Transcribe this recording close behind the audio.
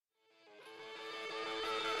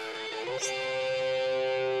Politics.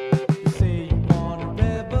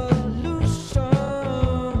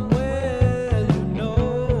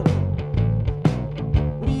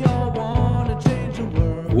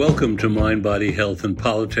 Welcome to Mind, Body, Health, and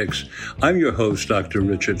Politics. I'm your host, Dr.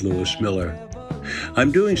 Richard Lewis Miller.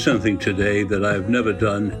 I'm doing something today that I've never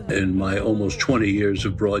done in my almost 20 years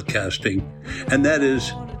of broadcasting, and that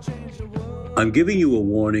is I'm giving you a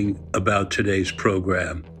warning about today's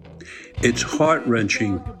program. It's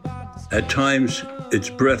heart-wrenching. At times, it's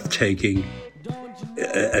breathtaking.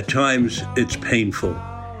 At times, it's painful.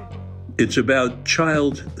 It's about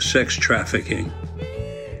child sex trafficking.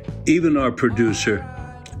 Even our producer,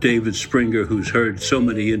 David Springer, who's heard so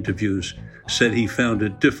many interviews, said he found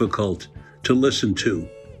it difficult to listen to.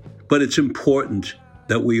 But it's important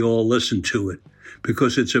that we all listen to it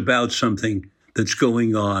because it's about something that's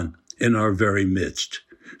going on in our very midst.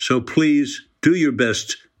 So please do your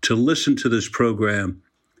best to listen to this program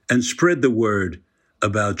and spread the word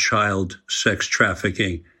about child sex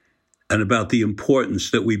trafficking and about the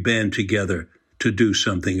importance that we band together to do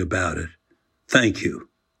something about it. Thank you.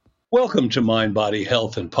 Welcome to Mind, Body,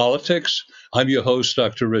 Health, and Politics. I'm your host,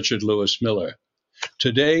 Dr. Richard Lewis Miller.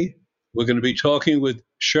 Today, we're going to be talking with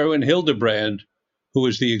Sherwin Hildebrand, who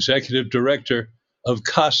is the Executive Director of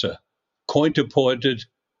CASA, Court-Appointed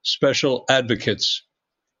Special Advocates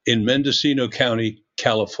in Mendocino County,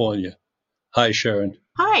 California. Hi, Sharon.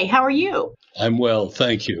 Hi, how are you? I'm well,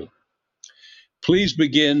 thank you. Please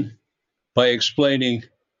begin by explaining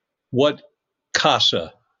what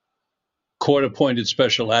CASA, Court-Appointed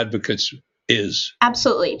Special Advocates, is.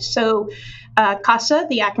 Absolutely. So CASA,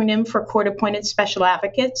 the acronym for Court-Appointed Special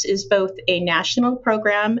Advocates, is both a national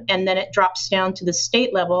program and then it drops down to the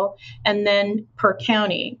state level and then per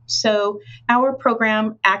county. So our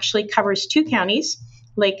program actually covers two counties,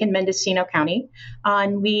 Lake and Mendocino County.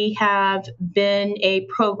 And we have been a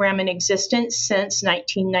program in existence since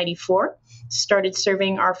 1994, started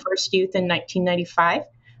serving our first youth in 1995.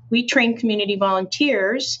 We train community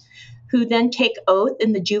volunteers who then take oath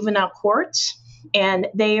in the juvenile courts, and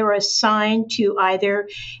they are assigned to either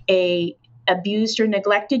a abused or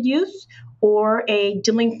neglected youth or a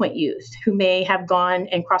delinquent youth who may have gone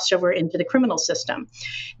and crossed over into the criminal system.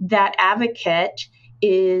 That advocate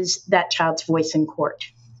is that child's voice in court,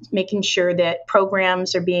 making sure that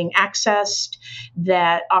programs are being accessed,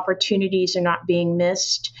 that opportunities are not being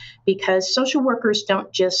missed, because social workers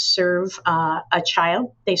don't just serve a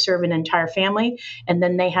child, they serve an entire family, and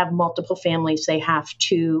then they have multiple families they have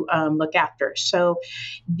to look after. So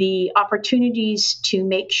the opportunities to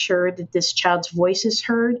make sure that this child's voice is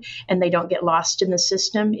heard and they don't get lost in the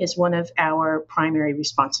system is one of our primary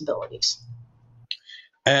responsibilities.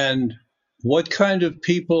 And what kind of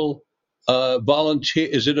people volunteer?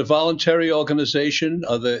 Is it a voluntary organization?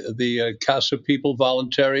 Are the CASA people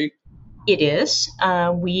voluntary? It is.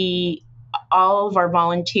 All of our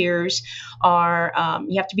volunteers are,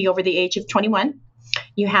 you have to be over the age of 21.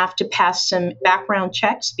 You have to pass some background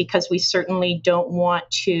checks because we certainly don't want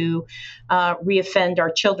to reoffend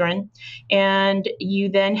our children. And you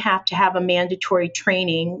then have to have a mandatory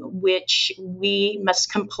training, which we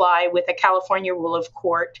must comply with a California Rule of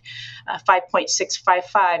Court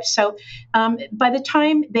 5.655. So by the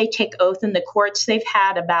time they take oath in the courts, they've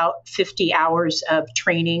had about 50 hours of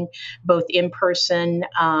training, both in person,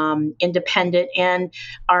 independent, and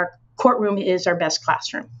our courtroom is our best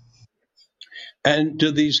classroom. And do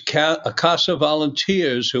these CASA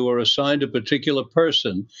volunteers who are assigned a particular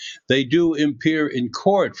person, they do appear in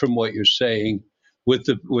court, from what you're saying, with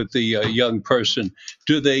the young person?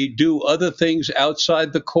 Do they do other things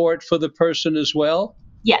outside the court for the person as well?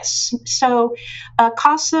 Yes. So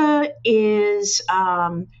CASA is,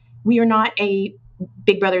 we are not a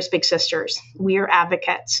Big Brothers, Big Sisters. We are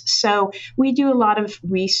advocates. So we do a lot of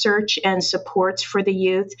research and supports for the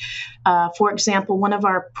youth. For example, one of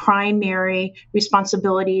our primary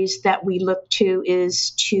responsibilities that we look to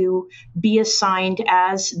is to be assigned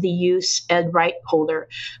as the youth ed right holder.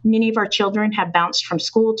 Many of our children have bounced from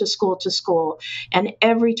school to school to school, and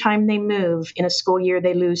every time they move in a school year,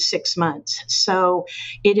 they lose 6 months. So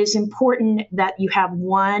it is important that you have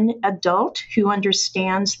one adult who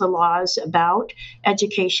understands the laws about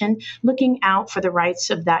education, looking out for the rights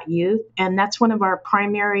of that youth. And that's one of our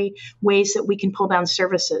primary ways that we can pull down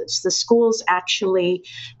services. The schools actually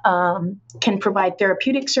can provide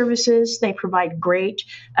therapeutic services. They provide great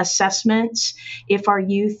assessments. If our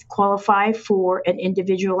youth qualify for an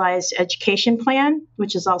individualized education plan,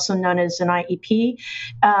 which is also known as an IEP.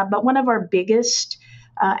 But one of our biggest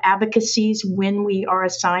advocacies when we are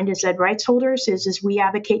assigned as ed rights holders is we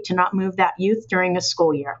advocate to not move that youth during a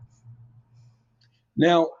school year.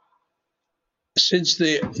 Now, Since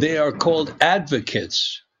they are called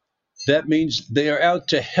advocates, that means they are out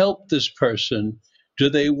to help this person. Do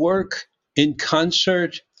they work in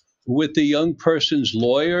concert with the young person's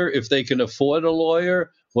lawyer if they can afford a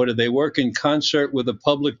lawyer? Or do they work in concert with a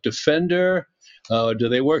public defender? Do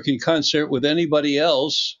they work in concert with anybody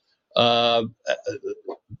else, in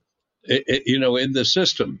the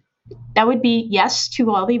system? That would be yes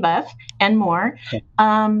to all the above and more.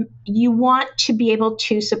 You want to be able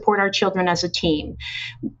to support our children as a team.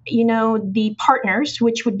 The partners,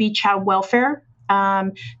 which would be child welfare,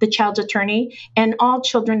 the child's attorney, and all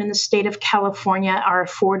children in the state of California are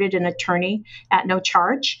afforded an attorney at no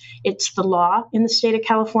charge. It's the law in the state of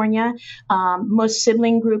California. Most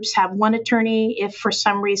sibling groups have one attorney. If for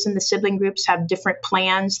some reason the sibling groups have different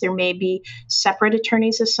plans, there may be separate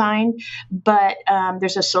attorneys assigned, but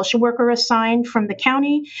there's a social worker assigned from the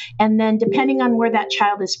county. And then depending on where that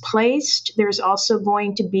child is placed, there's also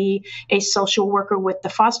going to be a social worker with the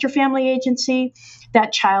foster family agency.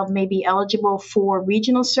 That child may be eligible for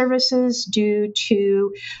regional services due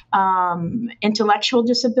to intellectual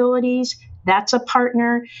disabilities. That's a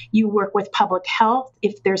partner. You work with public health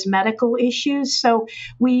if there's medical issues. So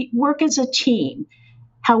we work as a team.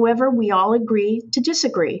 However, we all agree to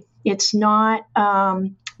disagree. It's not,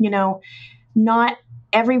 not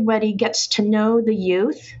everybody gets to know the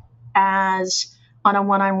youth as on a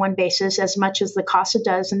one-on-one basis as much as the CASA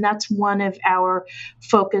does. And that's one of our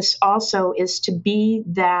focus also, is to be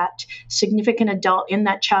that significant adult in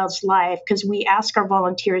that child's life, because we ask our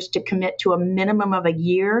volunteers to commit to a minimum of a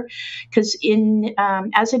year, because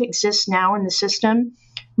as it exists now in the system,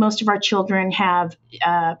 most of our children have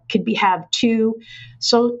 2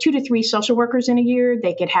 to 3 social workers in a year.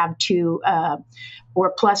 They could have 2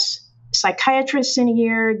 or plus psychiatrists in a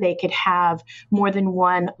year. They could have more than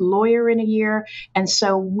 1 lawyer in a year. And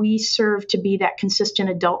so we serve to be that consistent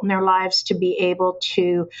adult in their lives, to be able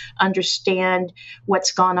to understand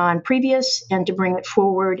what's gone on previous and to bring it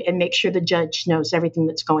forward and make sure the judge knows everything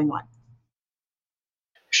that's going on.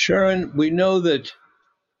 Sharon, we know that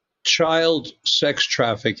child sex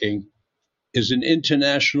trafficking is an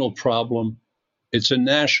international problem. It's a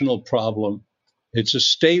national problem. It's a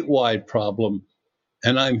statewide problem.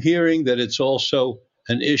 And I'm hearing that it's also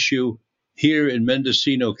an issue here in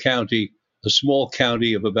Mendocino County, a small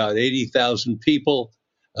county of about 80,000 people,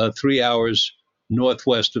 3 hours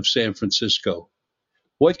northwest of San Francisco.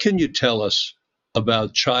 What can you tell us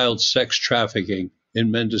about child sex trafficking in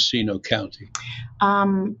Mendocino County?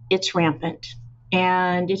 It's rampant.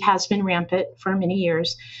 And it has been rampant for many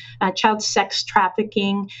years. Child sex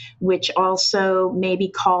trafficking, which also may be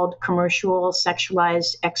called commercial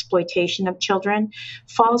sexualized exploitation of children,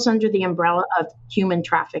 falls under the umbrella of human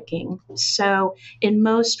trafficking. So in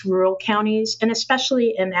most rural counties, and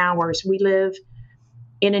especially in ours, we live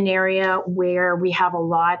in an area where we have a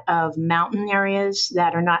lot of mountain areas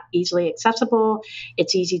that are not easily accessible.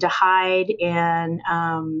 It's easy to hide and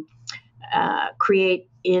create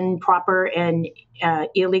improper and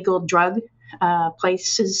illegal drug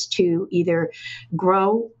places to either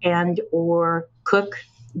grow and or cook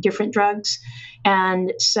different drugs.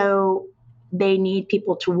 And so they need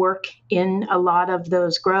people to work in a lot of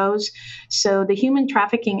those grows. So the human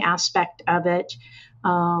trafficking aspect of it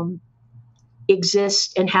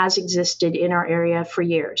exists and has existed in our area for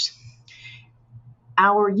years.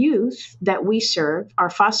 Our youth that we serve,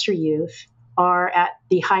 our foster youth, are at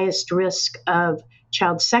the highest risk of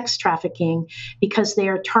child sex trafficking because they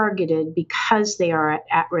are targeted, because they are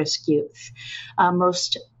at-risk youth.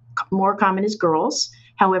 More common is girls.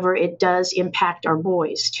 However, it does impact our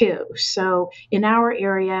boys too. So in our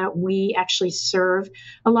area, we actually serve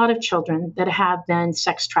a lot of children that have been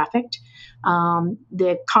sex trafficked.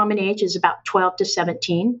 The common age is about 12 to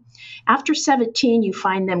 17. After 17, you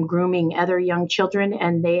find them grooming other young children,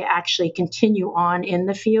 and they actually continue on in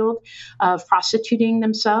the field of prostituting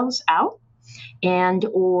themselves out and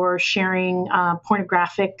or sharing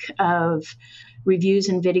pornographic of reviews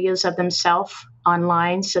and videos of themselves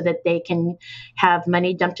online so that they can have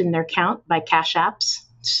money dumped in their account by cash apps.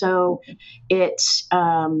 So it's,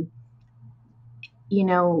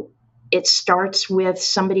 it starts with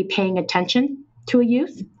somebody paying attention to a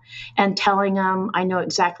youth and telling them, I know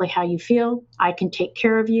exactly how you feel. I can take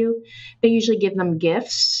care of you. They usually give them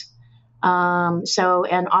gifts. And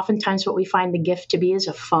oftentimes what we find the gift to be is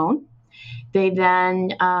a phone. They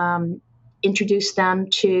then introduce them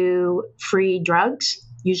to free drugs.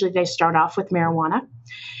 Usually they start off with marijuana,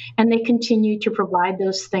 and they continue to provide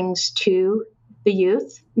those things to the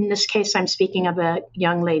youth. In this case, I'm speaking of a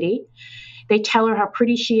young lady. They tell her how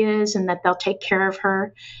pretty she is and that they'll take care of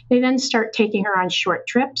her. They then start taking her on short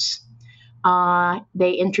trips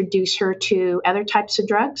They introduce her to other types of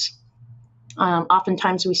drugs.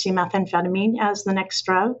 Oftentimes we see methamphetamine as the next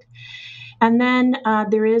drug. And then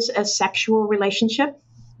there is a sexual relationship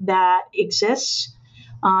that exists.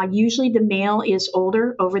 Usually the male is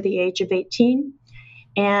older, over the age of 18.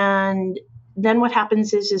 And then what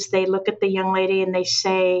happens is they look at the young lady and they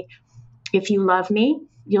say, if you love me,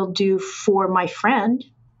 you'll do for my friend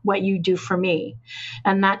what you do for me.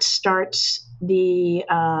 And that starts the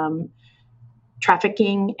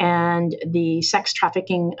trafficking and the sex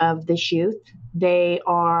trafficking of this youth. They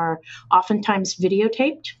are oftentimes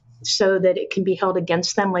videotaped so that it can be held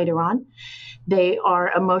against them later on. They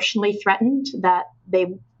are emotionally threatened that they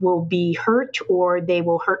will be hurt or they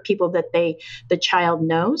will hurt people that the child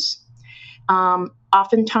knows.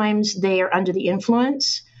 Oftentimes they are under the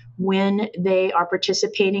influence when they are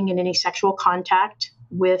participating in any sexual contact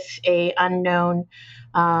with an unknown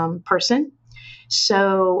person.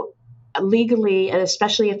 So legally,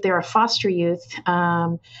 especially if they're a foster youth,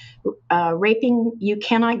 raping, you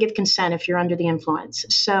cannot give consent if you're under the influence.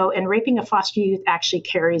 So, and raping a foster youth actually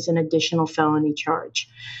carries an additional felony charge.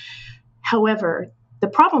 However, the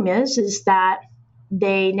problem is that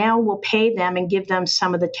they now will pay them and give them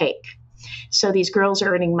some of the take. So these girls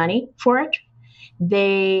are earning money for it.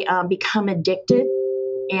 They become addicted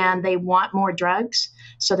and they want more drugs,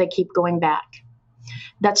 so they keep going back.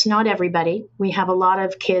 That's not everybody. We have a lot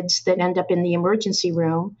of kids that end up in the emergency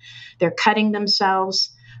room. They're cutting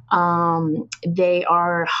themselves. They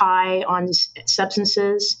are high on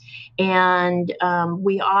substances, and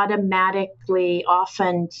we automatically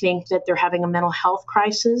often think that they're having a mental health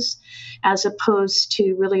crisis, as opposed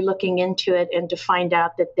to really looking into it and to find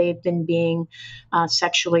out that they've been being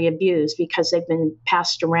sexually abused because they've been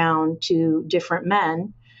passed around to different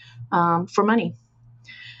men for money.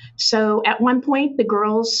 So at one point, the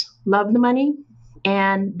girls love the money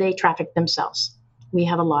and they traffic themselves. We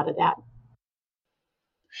have a lot of that.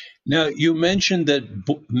 Now, you mentioned that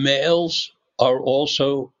males are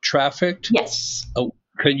also trafficked. Yes.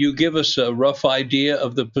 Can you give us a rough idea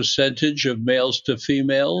of the percentage of males to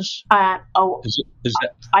females? Is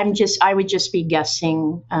that? I would just be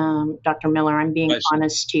guessing, Dr. Miller. I'm being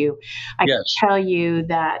honest to you. I can tell you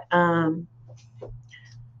that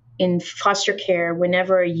in foster care,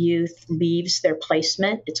 whenever a youth leaves their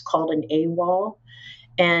placement, it's called an AWOL.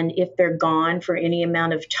 And if they're gone for any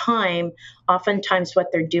amount of time, oftentimes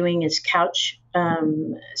what they're doing is couch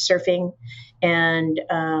surfing, and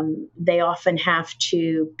they often have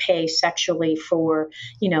to pay sexually for,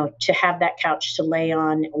 to have that couch to lay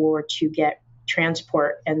on or to get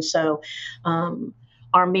transport. And so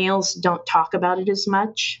our males don't talk about it as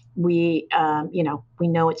much. We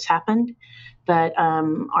know it's happened, but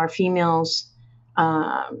our females,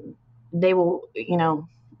 they will,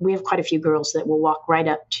 we have quite a few girls that will walk right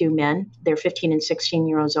up to men. They're 15 and 16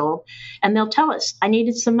 years old, and they'll tell us, I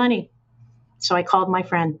needed some money, so I called my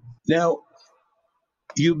friend. Now,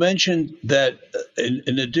 you mentioned that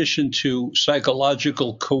in addition to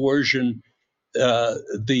psychological coercion,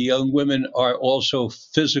 the young women are also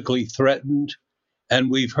physically threatened. And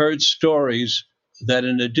we've heard stories that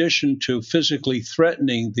in addition to physically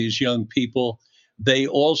threatening these young people, they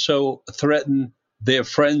also threaten their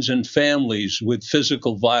friends and families with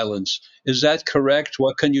physical violence. Is that correct?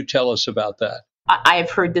 What can you tell us about that?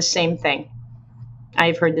 I've heard the same thing.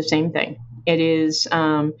 It is,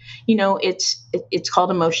 it's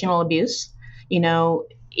called emotional abuse.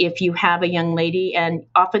 If you have a young lady, and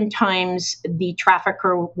oftentimes the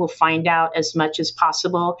trafficker will find out as much as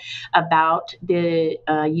possible about the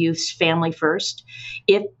youth's family first.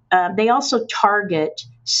 If they also target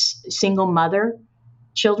single mother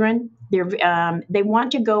children, they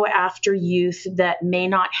want to go after youth that may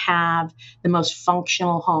not have the most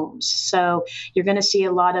functional homes. So you're going to see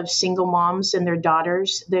a lot of single moms and their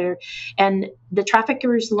daughters there, and the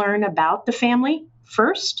traffickers learn about the family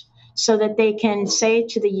first, so that they can say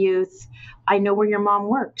to the youth, I know where your mom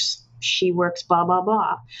works. She works blah, blah,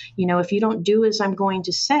 blah. If you don't do as I'm going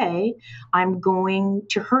to say, I'm going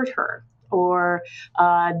to hurt her. Or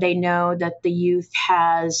they know that the youth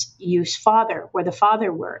has youth's father, where the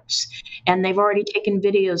father works. And they've already taken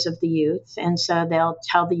videos of the youth. And so they'll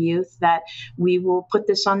tell the youth that we will put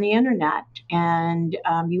this on the internet and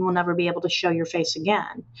you will never be able to show your face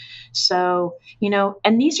again. So,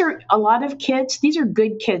 and these are a lot of kids. These are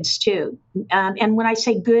good kids too. And when I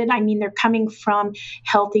say good, I mean they're coming from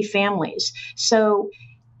healthy families. So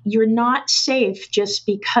you're not safe just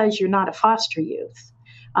because you're not a foster youth.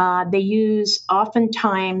 They use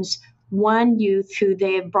oftentimes one youth who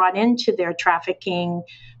they've brought into their trafficking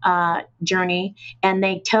journey, and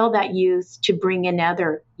they tell that youth to bring in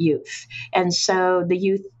other youth. And so the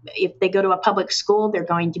youth, if they go to a public school, they're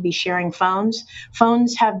going to be sharing phones.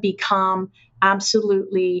 Phones have become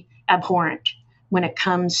absolutely abhorrent when it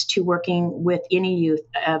comes to working with any youth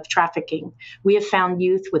of trafficking. We have found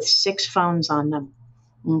youth with 6 phones on them.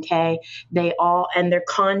 Okay, and their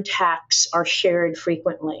contacts are shared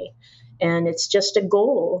frequently. And it's just a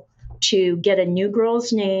goal to get a new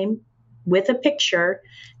girl's name with a picture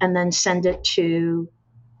and then send it to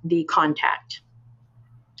the contact.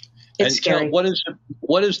 It's scary.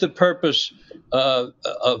 What is the purpose of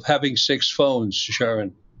having 6 phones,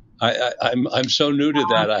 Sharon? I'm so new to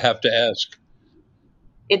that. I have to ask.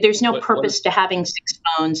 There's no purpose to having 6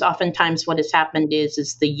 phones. Oftentimes, what has happened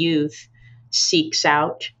is the youth seeks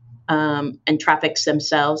out and traffics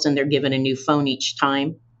themselves, and they're given a new phone each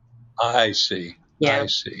time. I see. Yeah. I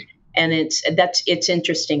see. And it's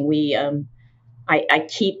interesting. I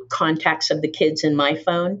keep contacts of the kids in my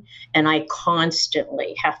phone, and I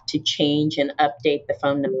constantly have to change and update the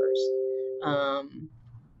phone numbers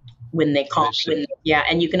when they call.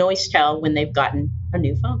 And you can always tell when they've gotten a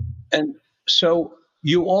new phone. And so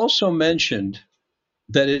you also mentioned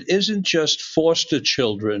that it isn't just foster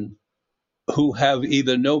children who have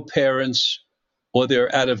either no parents, or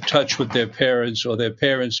they're out of touch with their parents, or their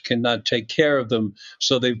parents cannot take care of them,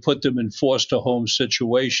 so they put them in foster home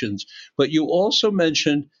situations. But you also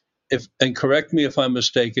mentioned, and correct me if I'm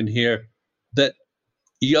mistaken here, that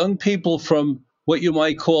young people from what you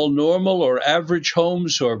might call normal or average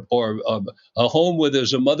homes, or a home where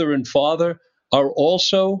there's a mother and father, are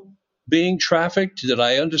also being trafficked. Did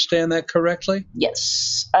I understand that correctly?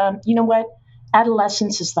 Yes. You know what?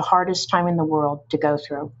 Adolescence is the hardest time in the world to go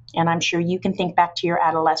through. And I'm sure you can think back to your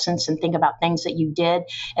adolescence and think about things that you did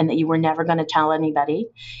and that you were never going to tell anybody.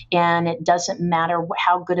 And it doesn't matter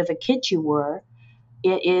how good of a kid you were.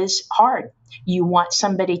 It is hard. You want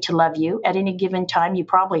somebody to love you. At any given time, you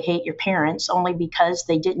probably hate your parents only because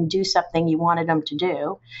they didn't do something you wanted them to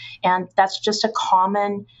do. And that's just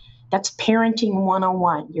that's parenting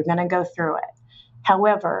 101. You're going to go through it.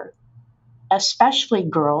 However, especially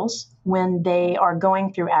girls, when they are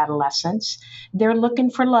going through adolescence, they're looking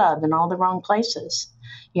for love in all the wrong places.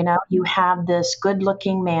 You know, you have this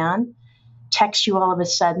good-looking man text you all of a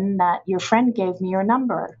sudden that your friend gave me your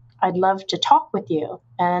number. I'd love to talk with you.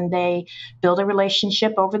 And they build a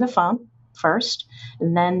relationship over the phone first,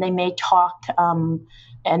 and then they may talk and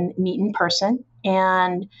meet in person.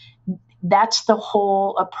 And that's the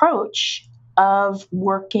whole approach of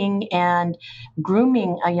working and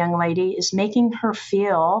grooming a young lady, is making her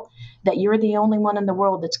feel that you're the only one in the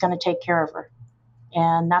world that's going to take care of her.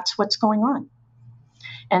 And that's what's going on.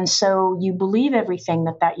 And so you believe everything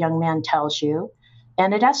that young man tells you,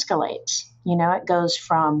 and it escalates. You know, it goes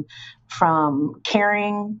from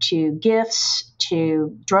caring to gifts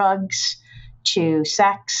to drugs to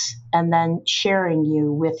sex, and then sharing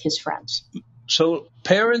you with his friends. So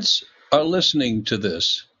parents are listening to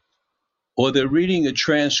this, or they're reading a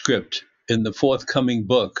transcript in the forthcoming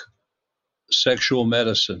book, Sexual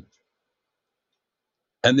Medicine,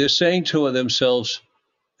 and they're saying to themselves,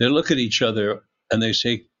 they look at each other and they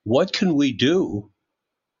say, what can we do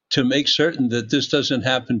to make certain that this doesn't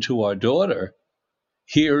happen to our daughter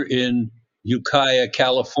here in Ukiah,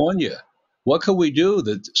 California? What can we do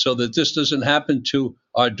so that this doesn't happen to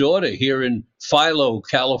our daughter here in Philo,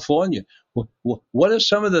 California? What are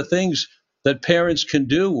some of the things that parents can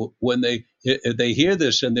do when they hear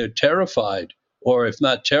this and they're terrified, or if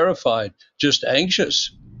not terrified, just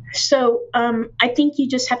anxious? So I think you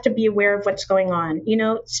just have to be aware of what's going on. You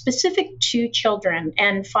know, specific to children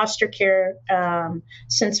and foster care,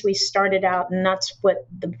 since we started out, and that's what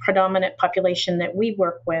the predominant population that we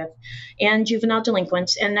work with, and juvenile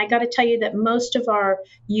delinquents. And I got to tell you that most of our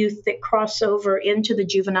youth that cross over into the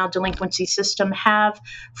juvenile delinquency system have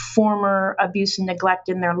former abuse and neglect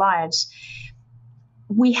in their lives.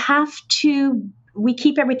 We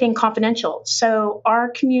keep everything confidential. So our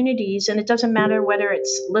communities, and it doesn't matter whether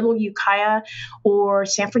it's Little Ukiah or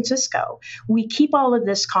San Francisco, we keep all of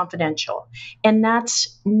this confidential. And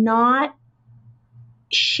that's not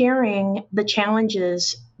sharing the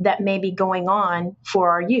challenges that may be going on for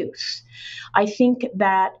our youth. I think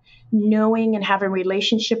that knowing and having a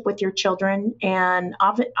relationship with your children, and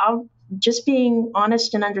I'll just being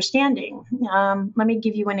honest and understanding. Let me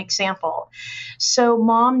give you an example. So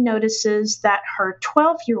mom notices that her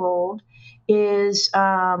 12-year-old is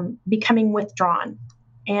becoming withdrawn.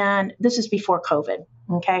 And this is before COVID,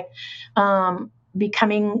 okay?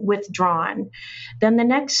 Becoming withdrawn. Then the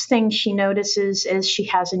next thing she notices is she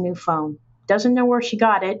has a new phone. doesn't know where she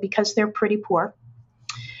got it because they're pretty poor.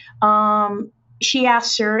 She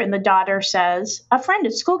asks her, and the daughter says, a friend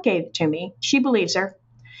at school gave it to me. She believes her.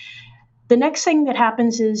 The next thing that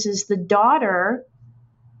happens is the daughter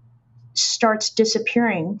starts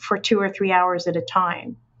disappearing for 2 or 3 hours at a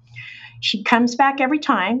time. She comes back every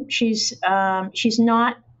time. She's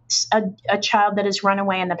not a child that has run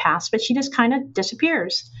away in the past, but she just kind of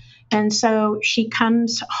disappears. And so she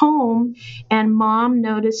comes home, and mom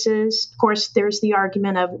notices, of course, there's the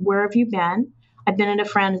argument of, where have you been? I've been at a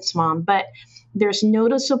friend's, mom. But there's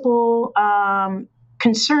noticeable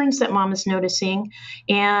concerns that mom is noticing,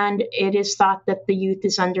 and it is thought that the youth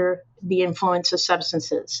is under the influence of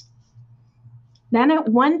substances. Then at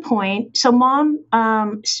one point, so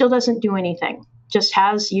mom still doesn't do anything, just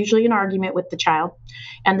has usually an argument with the child,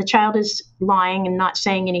 and the child is lying and not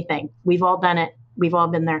saying anything. We've all done it. We've all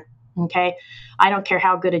been there. Okay. I don't care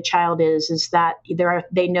how good a child is that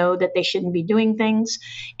they know that they shouldn't be doing things,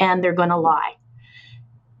 and they're going to lie.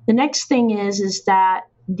 The next thing is that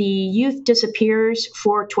the youth disappears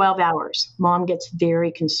for 12 hours. Mom gets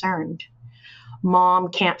very concerned. Mom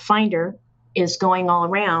can't find her, is going all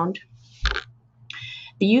around.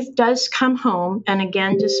 The youth does come home and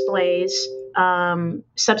again displays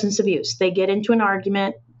substance abuse. They get into an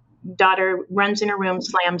argument. Daughter runs in her room,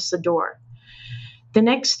 slams the door. The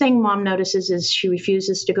next thing mom notices is she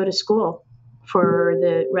refuses to go to school for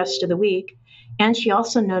the rest of the week. And she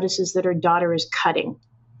also notices that her daughter is cutting,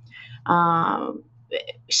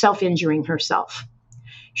 self-injuring herself.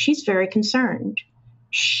 She's very concerned.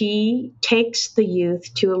 She takes the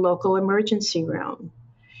youth to a local emergency room.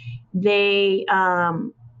 They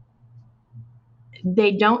don't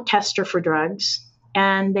test her for drugs,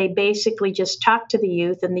 and they basically just talk to the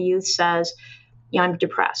youth, and the youth says, yeah, I'm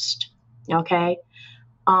depressed. Okay.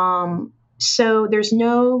 So there's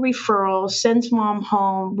no referral, sends mom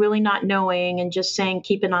home, really not knowing, and just saying,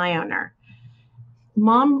 keep an eye on her.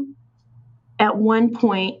 Mom at one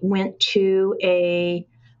point went to a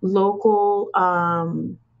local,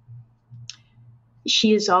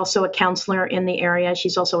 she is also a counselor in the area.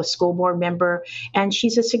 She's also a school board member, and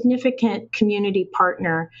she's a significant community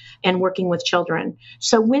partner in working with children.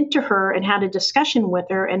 So went to her and had a discussion with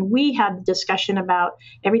her, and we had the discussion about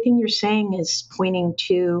everything you're saying is pointing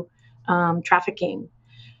to trafficking.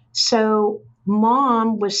 So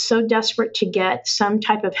mom was so desperate to get some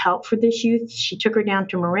type of help for this youth, she took her down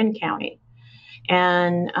to Marin County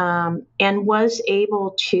and was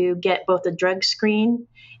able to get both a drug screen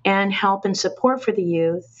and help and support for the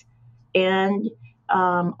youth. And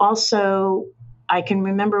also, I can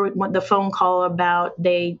remember the phone call about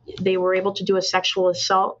they were able to do a sexual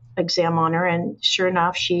assault exam on her. And sure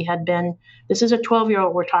enough, she had been, this is a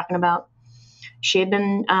 12-year-old we're talking about. She had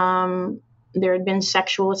been, there had been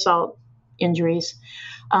sexual assault injuries.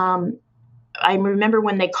 I remember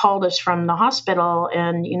when they called us from the hospital,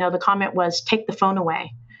 and, the comment was, take the phone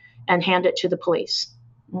away and hand it to the police.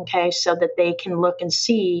 Okay, so that they can look and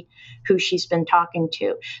see who she's been talking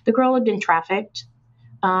to. The girl had been trafficked.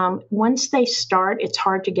 Once they start, it's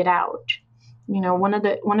hard to get out.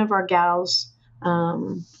 One of our gals,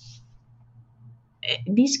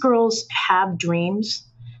 these girls have dreams.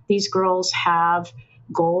 These girls have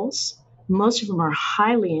goals. Most of them are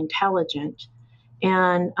highly intelligent,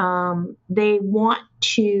 and they want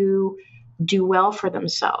to do well for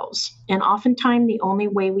themselves. And oftentimes the only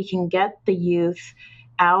way we can get the youth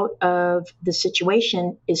out of the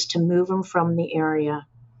situation is to move them from the area.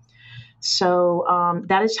 So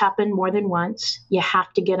that has happened more than once. You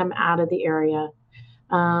have to get them out of the area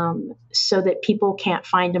so that people can't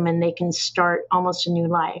find them and they can start almost a new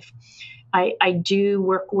life. I do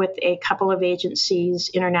work with a couple of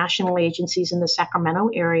agencies, international agencies in the Sacramento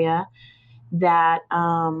area, that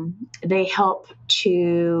they help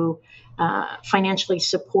to financially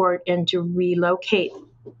support and to relocate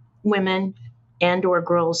women and or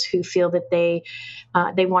girls who feel that they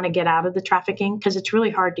want to get out of the trafficking, because it's really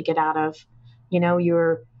hard to get out of.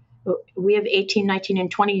 We have 18, 19,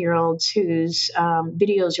 and 20-year-olds whose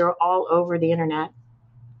videos are all over the internet.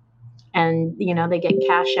 And, they get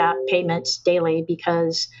Cash App payments daily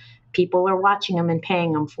because people are watching them and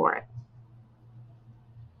paying them for it.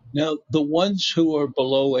 Now, the ones who are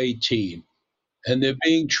below 18 and they're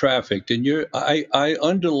being trafficked, and I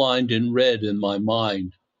underlined and read in my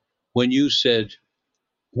mind when you said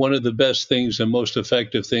one of the best things and most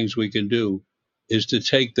effective things we can do is to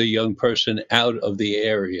take the young person out of the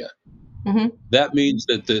area. Mm-hmm. That means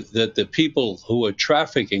that the people who are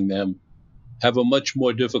trafficking them have a much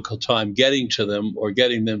more difficult time getting to them or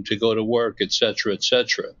getting them to go to work, et cetera, et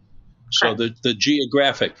cetera. So the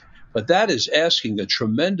geographic, but that is asking a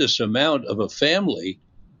tremendous amount of a family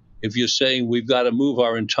if you're saying we've got to move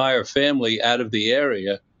our entire family out of the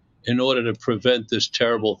area in order to prevent this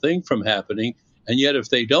terrible thing from happening. And yet, if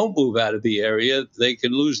they don't move out of the area, they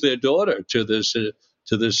can lose their daughter to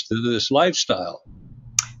this lifestyle.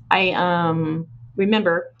 I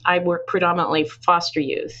remember I work predominantly foster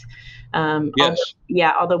youth. Yes.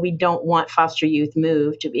 Although we don't want foster youth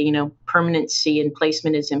moved, permanency and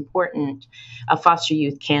placement is important. A foster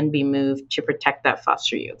youth can be moved to protect that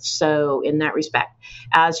foster youth. So in that respect,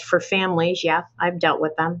 as for families, I've dealt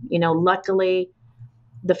with them. Luckily,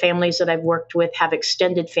 the families that I've worked with have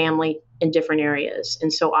extended family in different areas.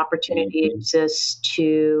 And so opportunity exists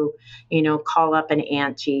to, call up an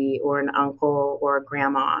auntie or an uncle or a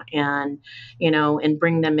grandma and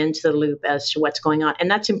bring them into the loop as to what's going on.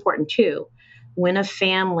 And that's important too. When a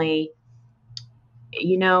family,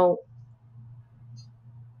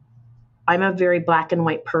 I'm a very black and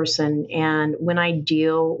white person. And when I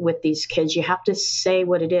deal with these kids, you have to say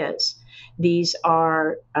what it is. These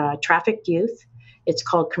are trafficked youth. It's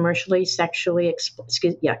called commercially sexually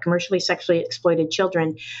exploited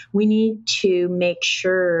children. We need to make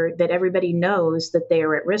sure that everybody knows that they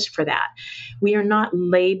are at risk for that. We are not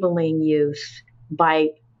labeling youth by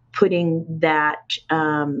putting that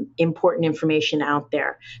important information out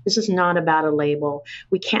there. This is not about a label.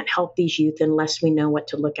 We can't help these youth unless we know what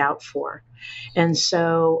to look out for. And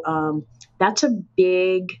so that's a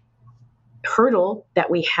big hurdle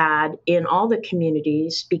that we had in all the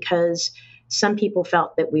communities, because some people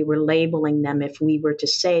felt that we were labeling them. If we were to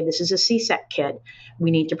say, this is a CSEC kid,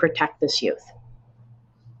 we need to protect this youth.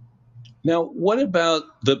 Now, what about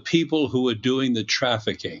the people who are doing the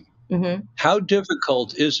trafficking? Mm-hmm. How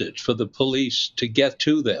difficult is it for the police to get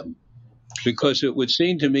to them? Because it would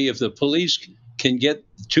seem to me if the police can get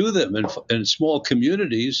to them in small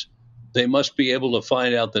communities, they must be able to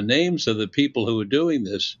find out the names of the people who are doing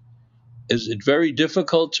this. Is it very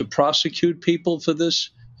difficult to prosecute people for this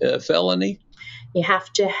felony? You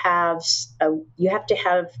have to have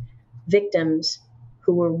victims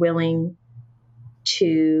who are willing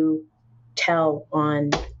to tell on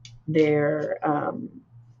their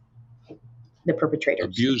the perpetrator,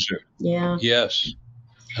 abuser. Yeah. Yes.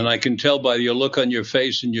 And I can tell by your look on your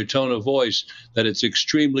face and your tone of voice that it's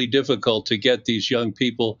extremely difficult to get these young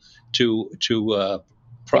people to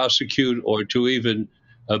prosecute or to even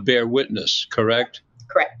bear witness. Correct?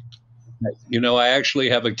 Correct. I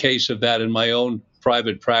actually have a case of that in my own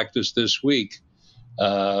private practice this week,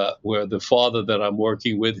 where the father that I'm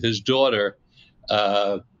working with, his daughter,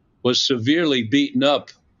 was severely beaten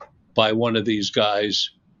up by one of these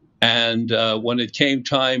guys. And when it came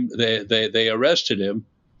time, they arrested him.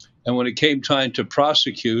 And when it came time to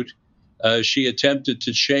prosecute, she attempted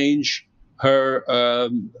to change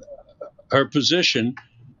her position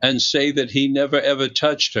and say that he never, ever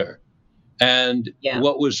touched her. And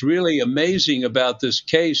what was really amazing about this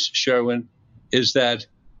case, Sherwin, is that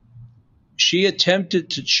she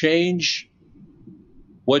attempted to change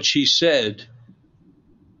what she said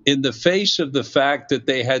in the face of the fact that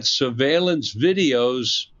they had surveillance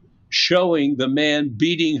videos showing the man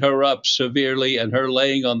beating her up severely and her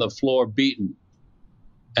laying on the floor beaten.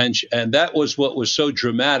 And that was what was so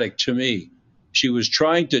dramatic to me. She was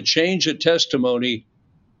trying to change a testimony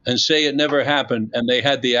and say it never happened, and they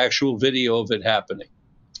had the actual video of it happening.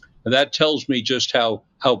 And that tells me just how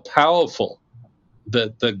powerful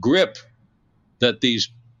the grip that these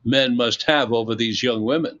men must have over these young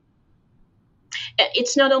women.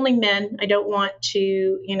 It's not only men. I don't want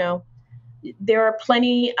to, there are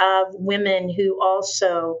plenty of women who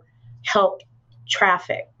also help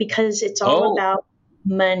traffic, because it's all about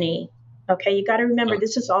money. Okay, you got to remember,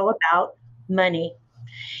 this is all about money.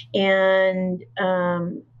 And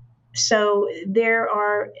so there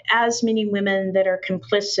are as many women that are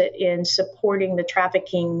complicit in supporting the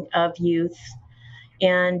trafficking of youth.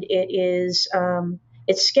 And it is,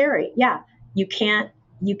 it's scary. Yeah, you can't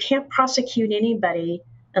prosecute anybody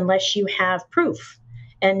unless you have proof.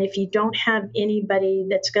 And if you don't have anybody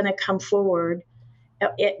that's going to come forward,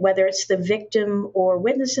 whether it's the victim or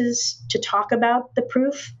witnesses, to talk about the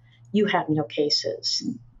proof, you have no cases.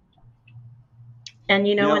 And,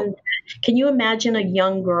 and can you imagine a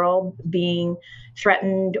young girl being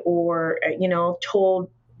threatened or, told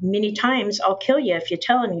many times, I'll kill you if you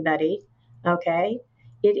tell anybody? Okay.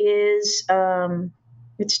 It is,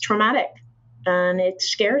 it's traumatic and it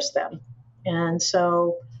scares them. And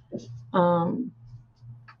so,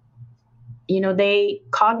 they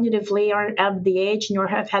cognitively aren't of the age, nor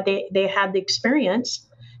have they had the experience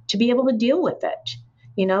to be able to deal with it.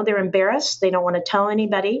 They're embarrassed. They don't want to tell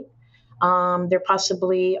anybody. There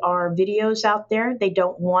possibly are videos out there. They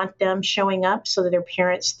don't want them showing up so that their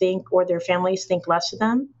parents think or their families think less of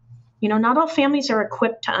them. Not all families are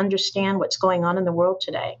equipped to understand what's going on in the world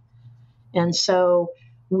today. And so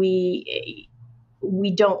we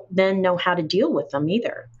don't then know how to deal with them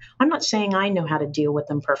either. I'm not saying I know how to deal with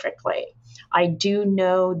them perfectly. I do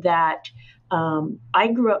know that I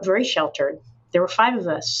grew up very sheltered. There were 5 of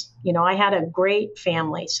us. I had a great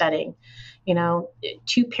family setting,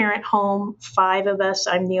 2-parent home, 5 of us.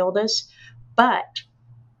 I'm the oldest, but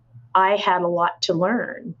I had a lot to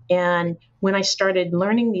learn. And when I started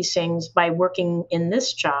learning these things by working in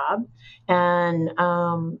this job, and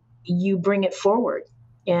you bring it forward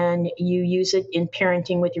and you use it in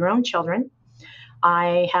parenting with your own children.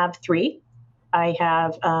 I have 3. I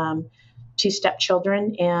have 2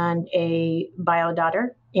 stepchildren and a bio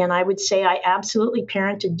daughter. And I would say I absolutely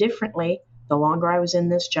parented differently the longer I was in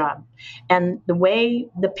this job. And the way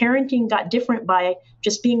the parenting got different by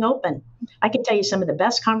just being open. I can tell you some of the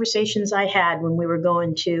best conversations I had when we were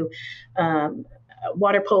going to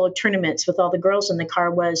water polo tournaments with all the girls in the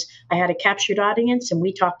car was I had a captured audience and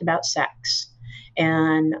we talked about sex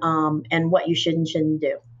and what you should and shouldn't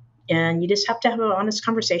do. And you just have to have honest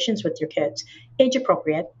conversations with your kids, age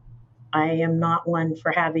appropriate. I am not one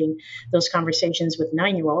for having those conversations with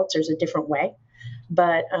 9-year-olds. There's a different way.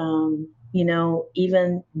 But,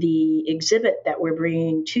 even the exhibit that we're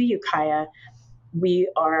bringing to Ukiah, we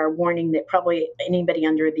are warning that probably anybody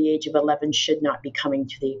under the age of 11 should not be coming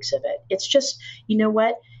to the exhibit. It's just,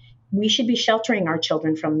 what? We should be sheltering our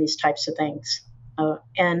children from these types of things.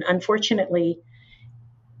 And unfortunately,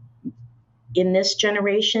 in this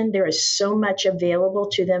generation, there is so much available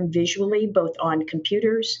to them visually, both on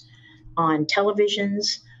computers, on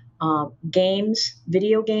televisions, games,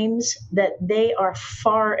 video games, that they are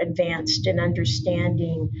far advanced in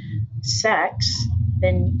understanding sex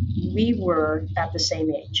than we were at the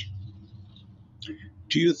same age.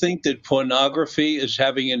 Do you think that pornography is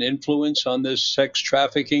having an influence on this sex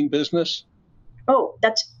trafficking business? Oh,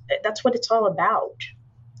 that's what it's all about,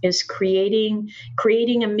 is creating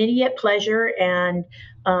immediate pleasure and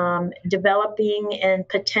developing and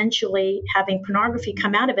potentially having pornography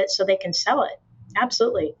come out of it so they can sell it.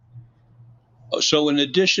 Absolutely. So in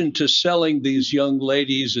addition to selling these young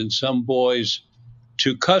ladies and some boys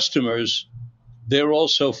to customers, they're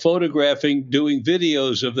also photographing, doing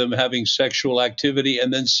videos of them having sexual activity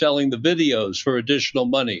and then selling the videos for additional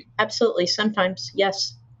money. Absolutely. Sometimes,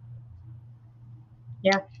 yes.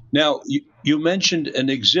 Yeah. Now, you mentioned an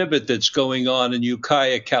exhibit that's going on in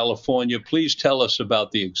Ukiah, California. Please tell us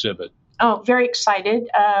about the exhibit. Oh, very excited.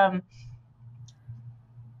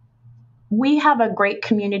 We have a great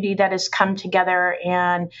community that has come together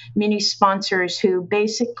and many sponsors who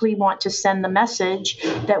basically want to send the message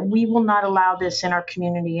that we will not allow this in our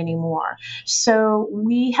community anymore. So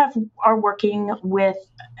we are working with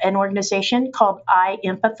an organization called I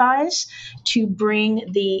Empathize to bring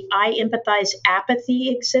the I Empathize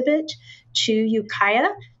Apathy exhibit to Ukiah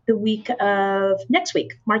the week of next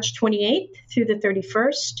week, March 28th through the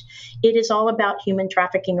 31st. It is all about human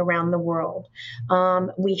trafficking around the world.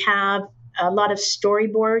 We have a lot of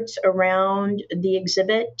storyboards around the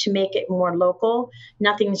exhibit to make it more local.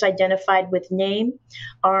 Nothing's identified with name.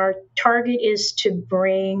 Our target is to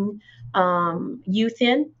bring youth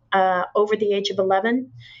in over the age of 11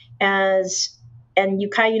 and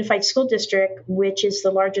Ukiah Unified School District, which is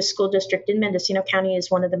the largest school district in Mendocino County, is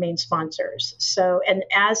one of the main sponsors. So, and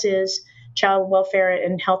as is Child Welfare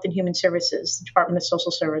and Health and Human Services, the Department of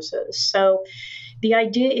Social Services. So the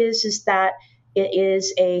idea is that it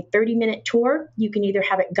is a 30-minute tour. You can either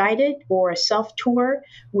have it guided or a self-tour.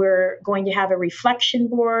 We're going to have a reflection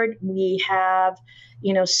board. We have,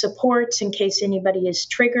 supports in case anybody is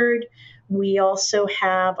triggered. We also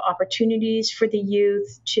have opportunities for the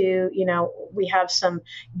youth to, we have some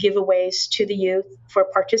giveaways to the youth for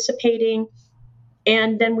participating.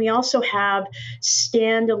 And then we also have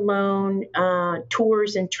standalone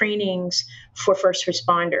tours and trainings for first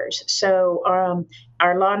responders. So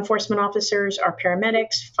our law enforcement officers, our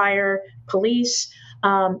paramedics, fire, police,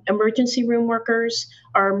 emergency room workers,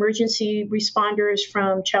 our emergency responders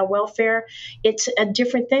from child welfare. It's a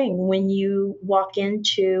different thing when you walk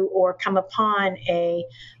into or come upon a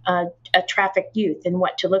trafficked youth and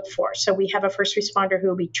what to look for. So we have a first responder who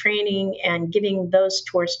will be training and giving those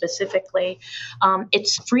tours specifically.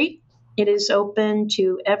 It's free. It is open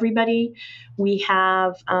to everybody. We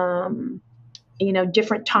have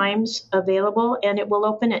different times available, and it will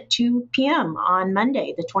open at 2 p.m. on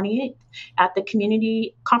Monday, the 28th, at the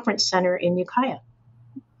Community Conference Center in Ukiah.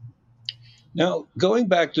 Now, going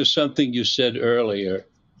back to something you said earlier,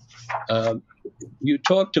 you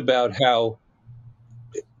talked about how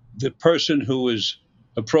the person who is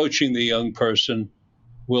approaching the young person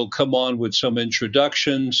will come on with some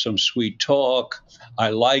introduction, some sweet talk.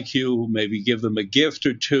 I like you, maybe give them a gift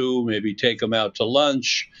or two, maybe take them out to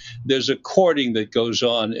lunch. There's a courting that goes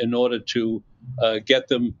on in order to get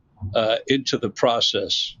them into the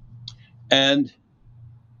process. And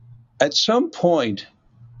at some point,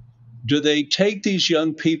 do they take these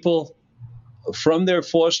young people from their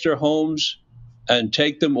foster homes and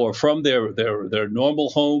take them, or from their normal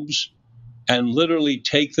homes, and literally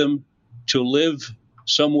take them to live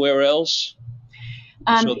somewhere else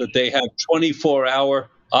so that they have 24-hour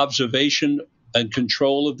observation and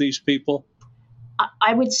control of these people?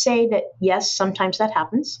 I would say that, yes, sometimes that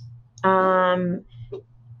happens.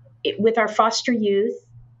 With our foster youth,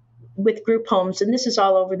 with group homes, and this is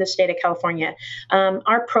all over the state of California,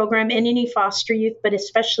 our program in any foster youth, but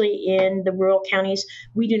especially in the rural counties,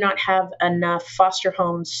 we do not have enough foster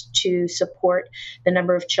homes to support the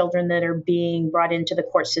number of children that are being brought into the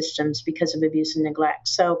court systems because of abuse and neglect.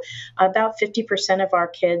 So about 50% of our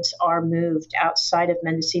kids are moved outside of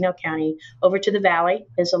Mendocino County over to the Valley,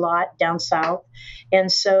 is a lot down south. And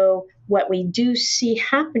so what we do see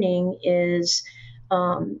happening is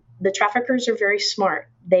the traffickers are very smart.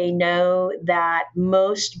 They know that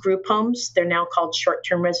most group homes, they're now called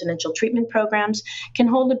short-term residential treatment programs, can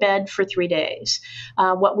hold a bed for 3 days.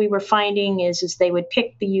 What we were finding is they would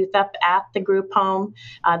pick the youth up at the group home.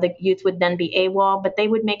 The youth would then be AWOL, but they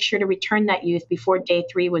would make sure to return that youth before day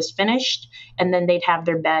 3 was finished, and then they'd have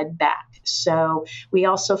their bed back. So we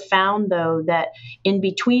also found, though, that in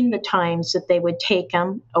between the times that they would take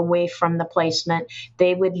them away from the placement,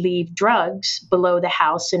 they would leave drugs below the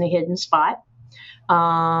house in a hidden spot.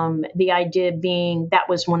 The idea being that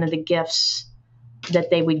was one of the gifts that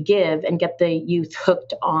they would give and get the youth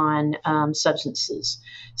hooked on substances.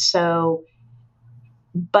 So,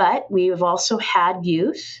 but we have also had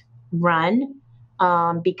youth run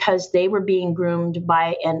because they were being groomed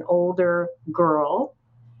by an older girl,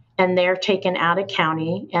 and they're taken out of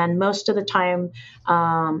county. And most of the time,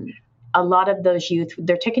 a lot of those youth,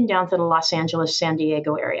 they're taken down to the Los Angeles, San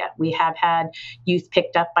Diego area. We have had youth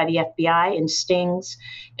picked up by the FBI in stings,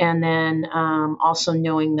 and then also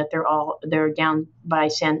knowing that they're down by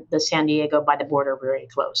the San Diego by the border, very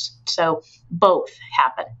close. So both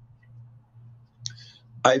happen.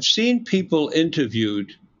 I've seen people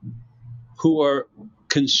interviewed who are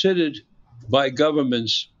considered by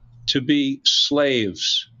governments to be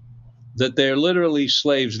slaves, that they're literally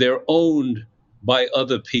slaves. They're owned by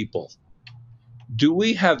other people. Do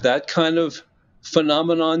we have that kind of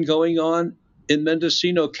phenomenon going on in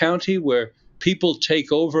Mendocino County, where people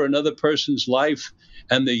take over another person's life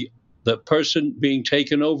and the person being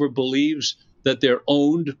taken over believes that they're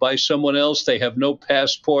owned by someone else? They have no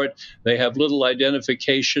passport, they have little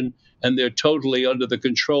identification, and they're totally under the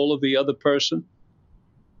control of the other person?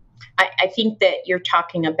 I think that you're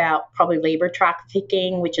talking about probably labor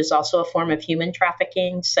trafficking, which is also a form of human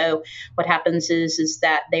trafficking. So what happens is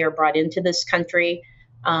that they are brought into this country,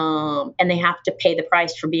 and they have to pay the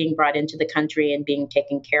price for being brought into the country and being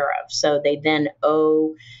taken care of. So they then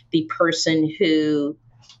owe the person who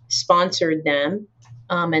sponsored them,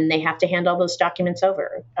 and they have to hand all those documents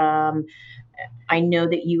over. I know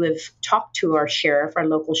that you have talked to our sheriff, our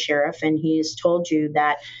local sheriff, and he has told you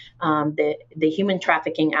that the human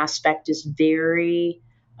trafficking aspect is very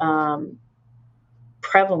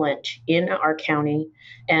prevalent in our county,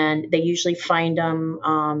 and they usually find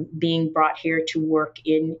them being brought here to work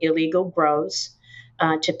in illegal grows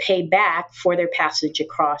to pay back for their passage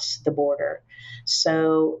across the border.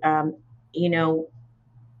 So,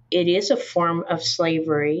 it is a form of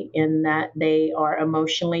slavery in that they are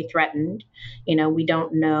emotionally threatened. We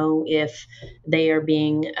don't know if they are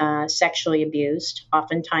being sexually abused.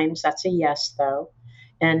 Oftentimes that's a yes, though.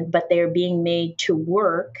 But they are being made to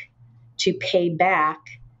work to pay back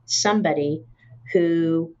somebody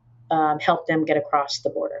who helped them get across the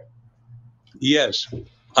border. Yes.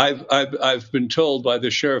 I've been told by the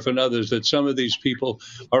sheriff and others that some of these people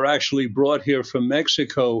are actually brought here from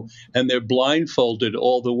Mexico, and they're blindfolded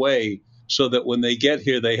all the way, so that when they get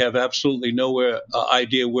here, they have absolutely no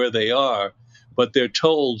idea where they are. But they're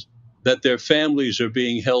told that their families are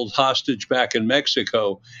being held hostage back in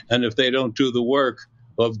Mexico, and if they don't do the work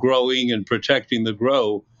of growing and protecting the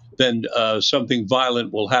grow, then something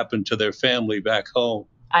violent will happen to their family back home.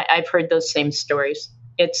 I've heard those same stories.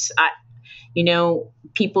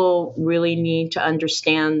 People really need to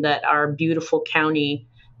understand that our beautiful county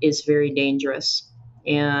is very dangerous.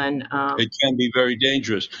 And it can be very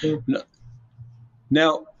dangerous. Yeah.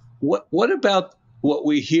 Now, what about what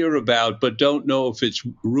we hear about, but don't know if it's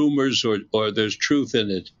rumors or there's truth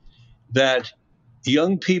in it, that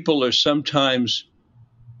young people are sometimes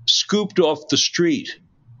scooped off the street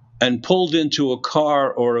and pulled into a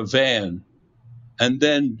car or a van and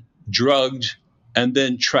then drugged and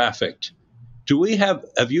then trafficked.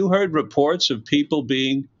 Have you heard reports of people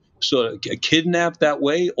being sort of kidnapped that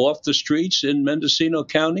way off the streets in Mendocino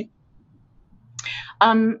County?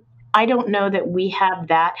 I don't know that we have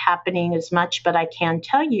that happening as much, but I can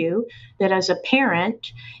tell you that as a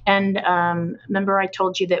parent, and remember I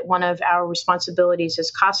told you that one of our responsibilities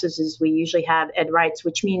as CASAs is we usually have ed rights,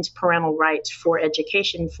 which means parental rights for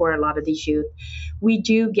education for a lot of these youth. We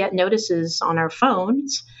do get notices on our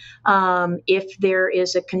phones if there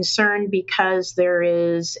is a concern because there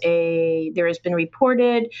has been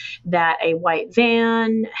reported that a white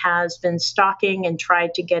van has been stalking and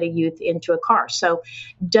tried to get a youth into a car. So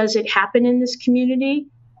does it happen in this community?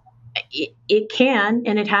 It can,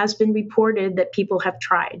 and it has been reported that people have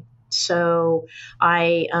tried. So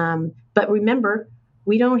but remember,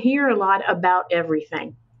 we don't hear a lot about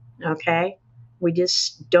everything, okay? We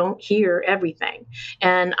just don't hear everything.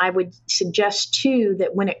 And I would suggest, too,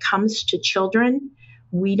 that when it comes to children,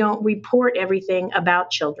 we don't report everything about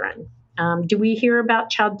children. Do we hear about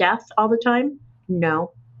child death all the time?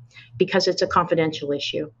 No, because it's a confidential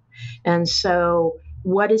issue. And so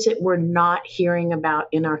what is it we're not hearing about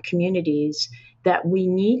in our communities that we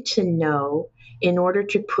need to know in order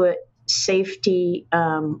to put safety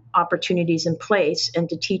opportunities in place and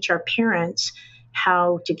to teach our parents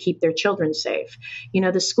how to keep their children safe? You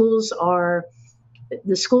know, the schools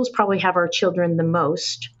probably have our children the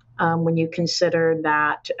most when you consider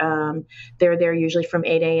that they're there usually from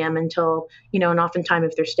 8 a.m. until, and oftentimes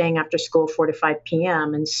if they're staying after school, 4 to 5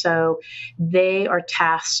 p.m. And so they are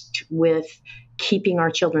tasked with keeping our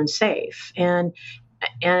children safe. And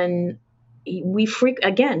we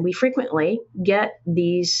frequently get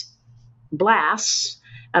these blasts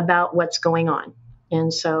about what's going on.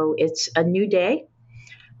 And so it's a new day.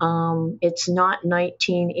 It's not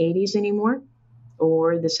 1980s anymore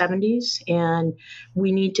or the 70s. And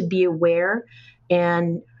we need to be aware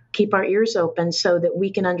and keep our ears open so that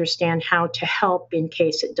we can understand how to help in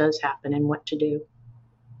case it does happen and what to do.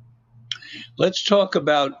 Let's talk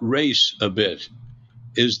about race a bit.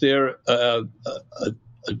 Is there a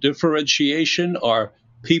differentiation? Are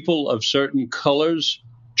people of certain colors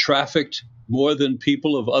trafficked more than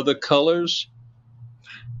people of other colors?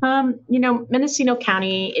 Mendocino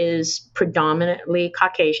County is predominantly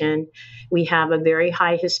Caucasian. We have a very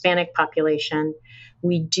high Hispanic population.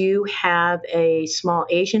 We do have a small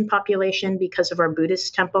Asian population because of our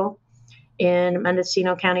Buddhist temple in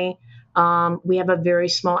Mendocino County. We have a very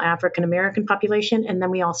small African American population, and then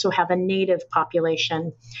we also have a Native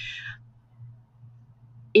population.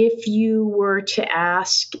 If you were to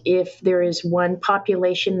ask if there is one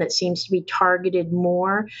population that seems to be targeted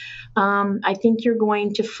more, I think you're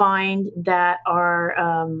going to find that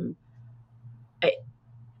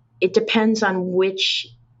it depends on which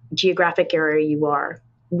geographic area you are.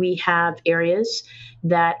 We have areas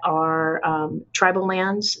that are tribal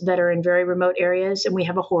lands that are in very remote areas, and we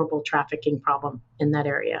have a horrible trafficking problem in that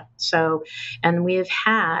area. So, and we have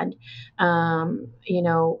had,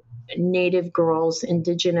 Native girls,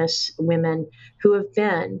 indigenous women who have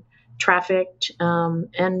been trafficked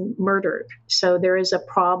and murdered. So there is a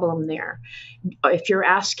problem there. If you're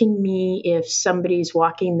asking me if somebody's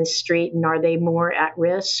walking the street and are they more at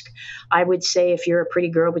risk, I would say if you're a pretty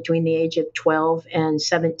girl between the age of 12 and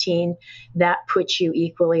 17, that puts you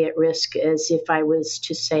equally at risk as if I was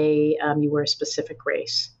to say you were a specific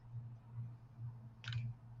race.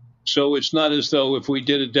 So it's not as though if we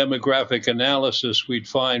did a demographic analysis, we'd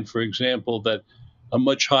find, for example, that a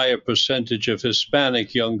much higher percentage of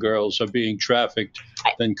Hispanic young girls are being trafficked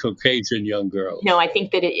than Caucasian young girls. No, I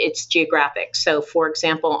think that it's geographic. So, for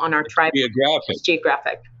example, on our tribe, it's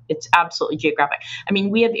geographic. It's absolutely geographic. I mean,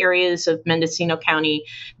 we have areas of Mendocino County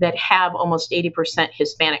that have almost 80%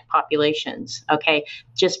 Hispanic populations. Okay,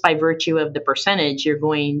 just by virtue of the percentage, you're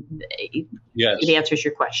going. Yes, it answers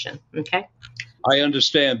your question. Okay. I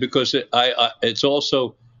understand because it's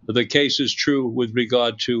also the case is true with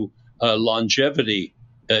regard to longevity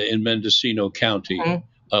in Mendocino County.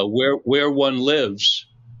 Mm-hmm. Where one lives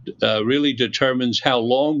really determines how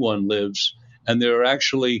long one lives, and there are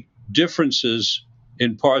actually differences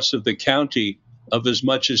in parts of the county of as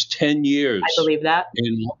much as 10 years. I believe that.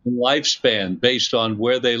 In lifespan based on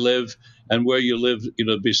where they live and where you live,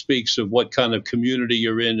 bespeaks of what kind of community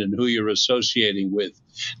you're in and who you're associating with.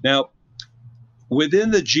 Now,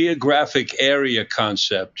 within the geographic area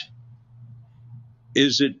concept,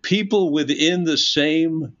 is it people within the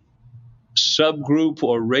same subgroup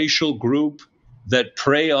or racial group that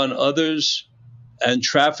prey on others and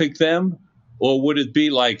traffic them? Or would it be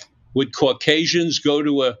like, would Caucasians go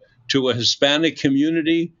to a Hispanic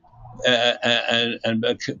community and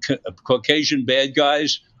Caucasian bad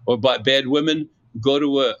guys or bad women go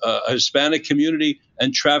to a Hispanic community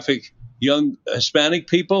and traffic young Hispanic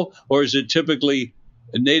people, or is it typically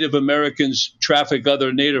Native Americans traffic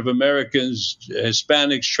other Native Americans,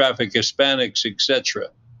 Hispanics traffic Hispanics, etc.?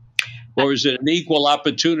 Or is it an equal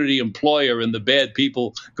opportunity employer and the bad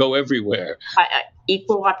people go everywhere?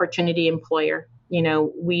 Equal opportunity employer.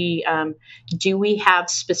 We have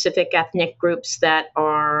specific ethnic groups that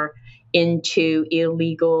are into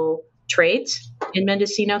illegal trades in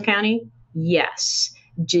Mendocino County? Yes.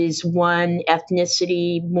 Is one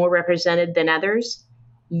ethnicity more represented than others?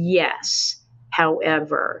 Yes.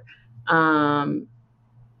 However,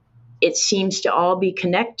 it seems to all be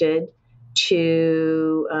connected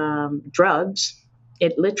to drugs.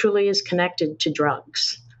 It literally is connected to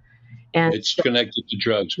drugs. And it's connected to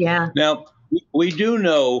drugs. Yeah. Now, we do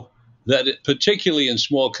know that particularly in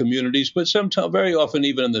small communities, but sometimes very often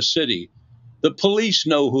even in the city, the police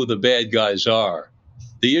know who the bad guys are.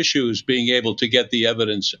 The issue is being able to get the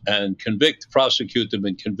evidence and prosecute them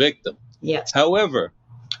and convict them. Yes. However,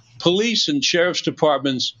 police and sheriff's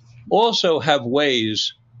departments also have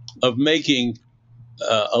ways of making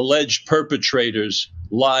alleged perpetrators'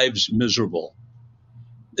 lives miserable.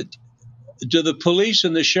 Do the police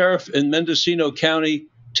and the sheriff in Mendocino County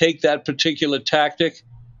take that particular tactic,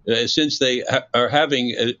 since they are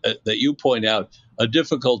having, that you point out, a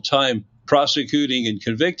difficult time prosecuting and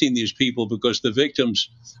convicting these people because the victims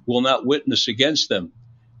will not witness against them?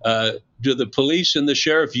 Do the police and the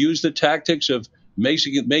sheriff use the tactics of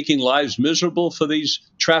making lives miserable for these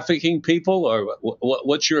trafficking people? Or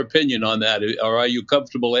what's your opinion on that? Or are you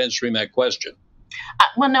comfortable answering that question?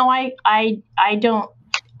 Well, no, I don't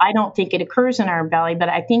think it occurs in our valley, but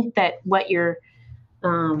I think that what you're,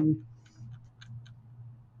 I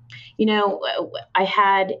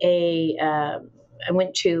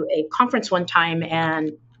went to a conference one time,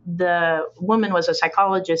 and the woman was a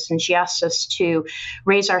psychologist, and she asked us to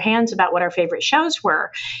raise our hands about what our favorite shows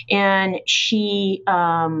were. And she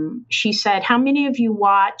said, how many of you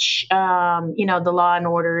watch, the Law and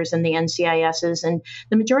Orders and the NCISs? And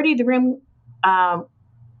the majority of the room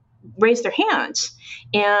raised their hands.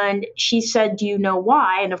 And she said, do you know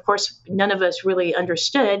why? And of course, none of us really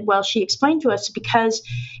understood. Well, she explained to us because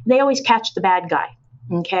they always catch the bad guy.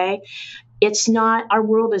 Okay. It's not, our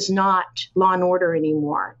world is not law and order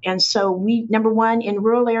anymore. And so number one, in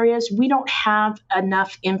rural areas, we don't have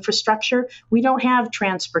enough infrastructure. We don't have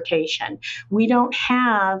transportation. We don't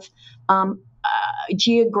have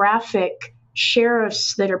geographic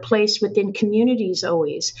sheriffs that are placed within communities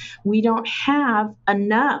always. We don't have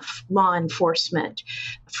enough law enforcement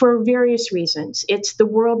for various reasons. It's the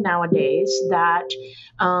world nowadays that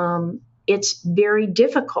it's very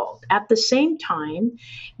difficult. At the same time,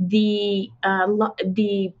 the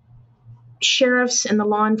sheriffs and the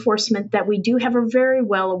law enforcement that we do have are very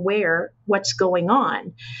well aware what's going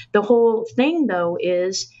on. The whole thing, though,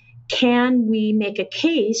 is can we make a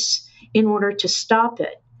case in order to stop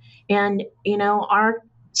it? And, our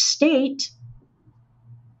state,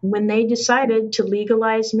 when they decided to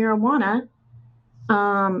legalize marijuana,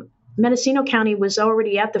 Mendocino County was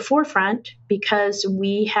already at the forefront because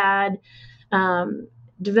we had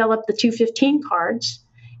developed the 215 cards.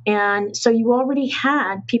 And so you already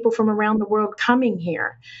had people from around the world coming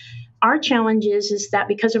here. Our challenge is that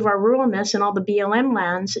because of our ruralness and all the BLM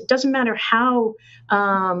lands, it doesn't matter how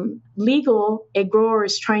legal a grower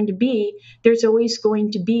is trying to be, there's always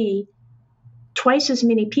going to be twice as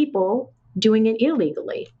many people doing it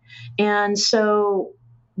illegally. And so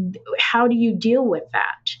how do you deal with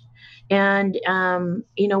that? And,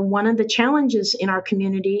 one of the challenges in our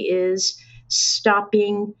community is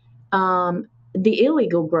stopping the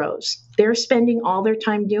illegal grows. They're spending all their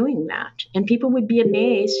time doing that. And people would be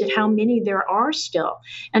amazed at how many there are still.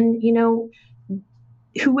 And,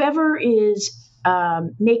 whoever is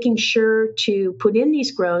making sure to put in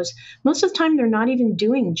these grows, most of the time they're not even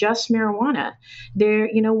doing just marijuana. They're,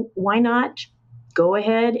 why not go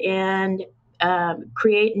ahead and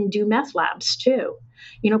create and do meth labs too?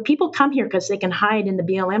 People come here because they can hide in the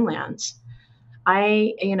BLM lands.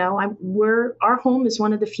 Our home is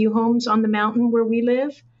one of the few homes on the mountain where we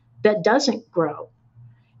live that doesn't grow.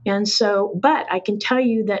 And so, but I can tell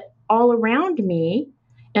you that all around me,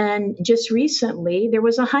 and just recently, there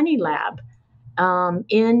was a honey lab.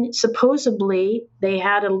 Supposedly they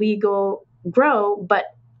had a legal grow, but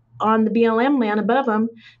on the BLM land above them,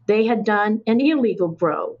 they had done an illegal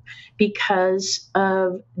grow because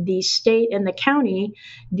of the state and the county,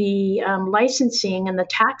 the licensing and the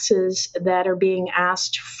taxes that are being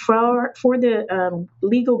asked for the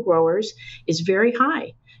legal growers is very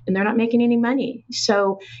high. and they're not making any money.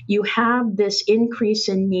 So you have this increase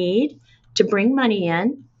in need to bring money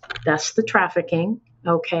in. That's the trafficking,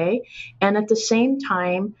 okay? And at the same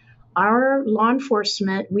time, our law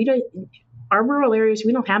enforcement, our rural areas,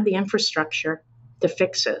 we don't have the infrastructure to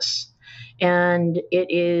fix this. And it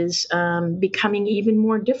is becoming even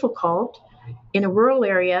more difficult in a rural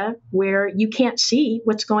area where you can't see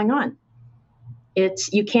what's going on.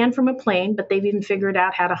 You can from a plane, but they've even figured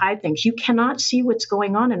out how to hide things. You cannot see what's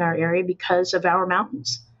going on in our area because of our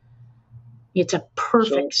mountains. It's a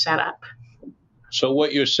perfect setup. So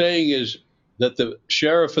what you're saying is that the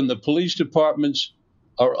sheriff and the police departments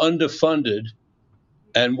are underfunded,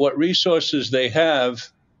 and what resources they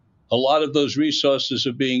have, a lot of those resources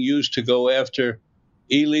are being used to go after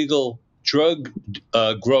illegal drug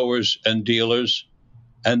growers and dealers,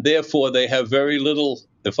 and therefore they have very little,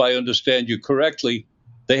 if I understand you correctly,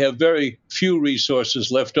 they have very few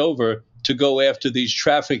resources left over to go after these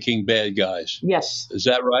trafficking bad guys. Yes. Is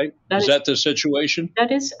that right? Is that the situation?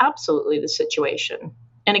 That is absolutely the situation.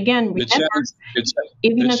 And again, it sounds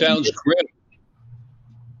grim.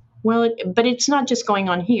 Well, but it's not just going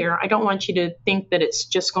on here. I don't want you to think that it's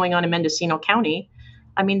just going on in Mendocino County.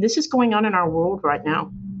 I mean, this is going on in our world right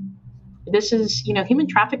now. This is, human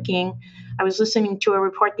trafficking. I was listening to a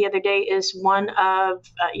report the other day, is one of,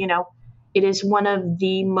 it is one of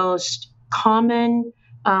the most common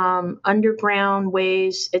underground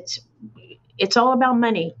ways. It's all about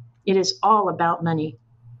money. It is all about money.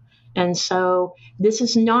 And so this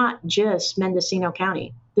is not just Mendocino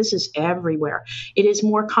County. This is everywhere. It is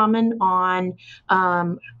more common on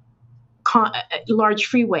large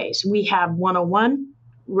freeways. We have 101,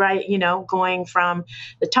 right, going from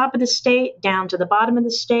the top of the state down to the bottom of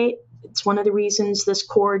the state. It's one of the reasons this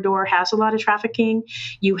corridor has a lot of trafficking.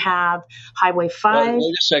 You have Highway 5. Wait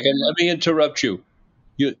a second. Let me interrupt you.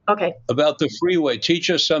 Okay. About the freeway. Teach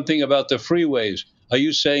us something about the freeways. Are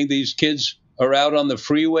you saying these kids are out on the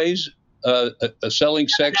freeways selling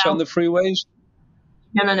sex on the freeways?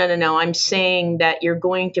 No. I'm saying that you're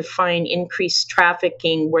going to find increased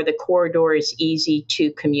trafficking where the corridor is easy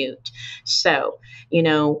to commute. So,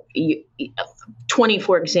 20,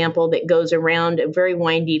 for example, that goes around a very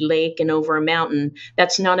windy lake and over a mountain,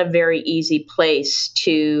 that's not a very easy place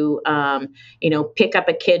to, pick up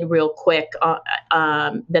a kid real quick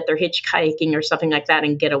that they're hitchhiking or something like that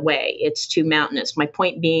and get away. It's too mountainous. My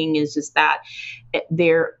point being is that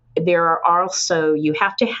there are also, you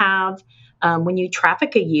have to have, when you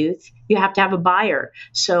traffic a youth, you have to have a buyer.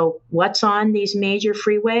 So what's on these major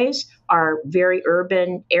freeways are very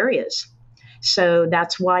urban areas. So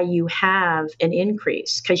that's why you have an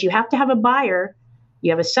increase, because you have to have a buyer.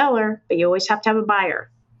 You have a seller, but you always have to have a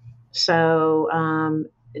buyer. So up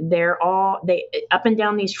and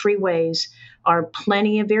down these freeways are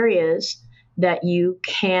plenty of areas that you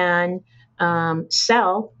can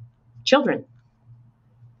sell children.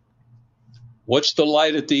 What's the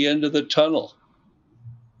light at the end of the tunnel?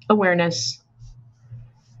 Awareness.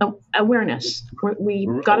 Awareness.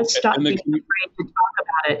 We've got to stop being afraid to talk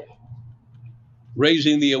about it.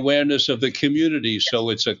 Raising the awareness of the community, so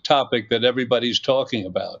it's a topic that everybody's talking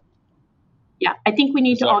about. Yeah, I think we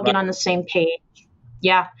need to all get on the same page.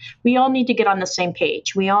 Yeah, we all need to get on the same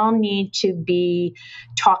page. We all need to be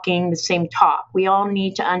talking the same talk. We all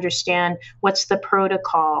need to understand what's the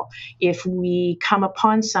protocol if we come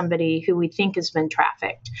upon somebody who we think has been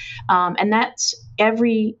trafficked. And that's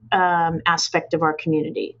every aspect of our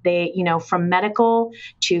community. They, from medical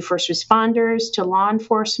to first responders to law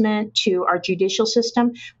enforcement to our judicial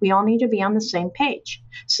system, we all need to be on the same page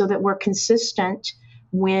so that we're consistent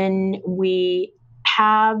when we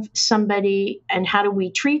have somebody, and how do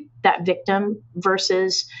we treat that victim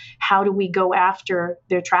versus how do we go after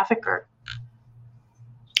their trafficker?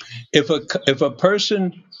 If a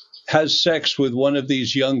person has sex with one of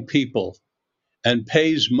these young people and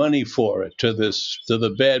pays money for it to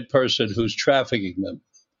the bad person who's trafficking them,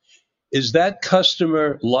 is that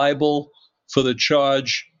customer liable for the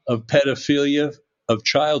charge of pedophilia, of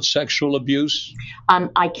child sexual abuse?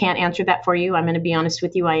 I can't answer that for you. I'm going to be honest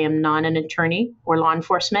with you. I am not an attorney or law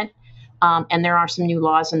enforcement. And there are some new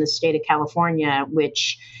laws in the state of California,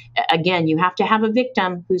 which, again, you have to have a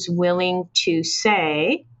victim who's willing to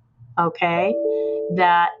say, okay,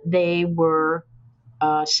 that they were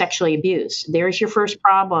sexually abused. There's your first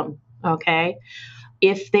problem, okay?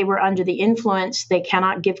 If they were under the influence, they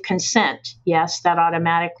cannot give consent. Yes, that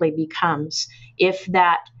automatically becomes. If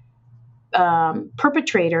that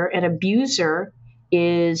perpetrator and abuser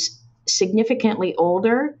is significantly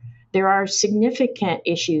older, there are significant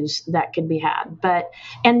issues that could be had. But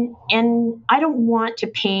and I don't want to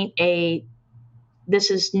paint this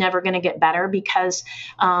is never going to get better because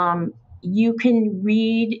you can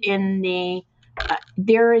read in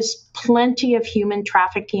there is plenty of human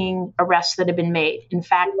trafficking arrests that have been made. In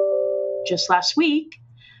fact, just last week,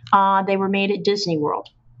 they were made at Disney World.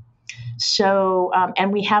 So,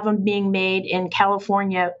 and we have them being made in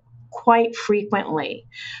California quite frequently.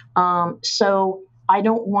 So I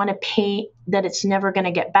don't want to paint that it's never going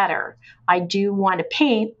to get better. I do want to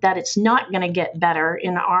paint that it's not going to get better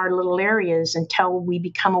in our little areas until we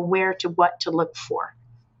become aware to what to look for.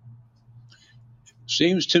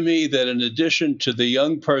 Seems to me that in addition to the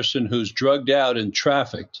young person who's drugged out and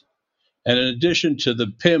trafficked, and in addition to the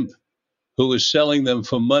pimp who is selling them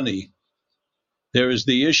for money, there is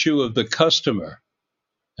the issue of the customer.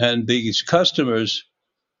 And these customers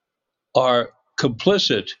are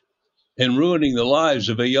complicit in ruining the lives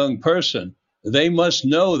of a young person. They must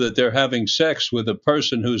know that they're having sex with a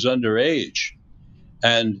person who's underage.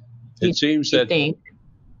 And it seems that,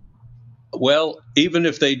 well, even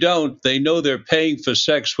if they don't, they know they're paying for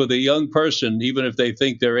sex with a young person, even if they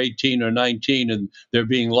think they're 18 or 19 and they're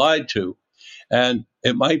being lied to. And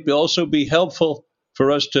it might also be helpful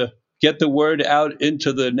for us to get the word out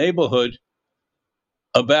into the neighborhood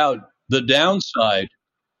about the downside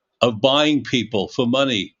of buying people for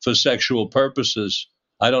money for sexual purposes.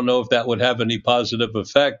 I don't know if that would have any positive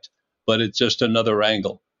effect, but it's just another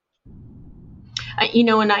angle.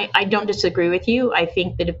 And I don't disagree with you. I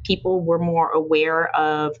think that if people were more aware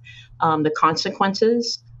of the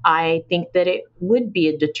consequences, I think that it would be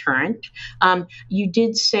a deterrent.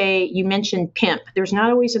 You mentioned pimp. There's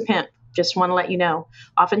not always a pimp. Just want to let you know.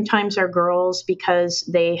 Oftentimes our girls, because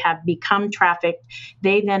they have become trafficked,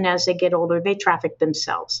 they then, as they get older, they traffic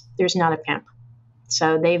themselves. There's not a pimp.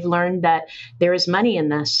 So they've learned that there is money in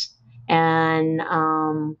this. And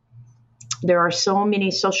there are so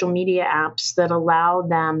many social media apps that allow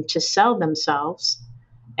them to sell themselves,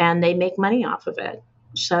 and they make money off of it.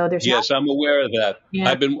 So there's I'm aware of that. Yeah.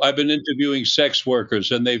 I've been interviewing sex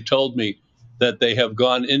workers, and they've told me that they have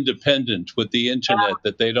gone independent with the internet,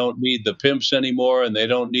 that they don't need the pimps anymore, and they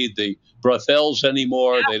don't need the brothels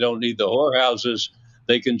anymore. Yeah. They don't need the whorehouses.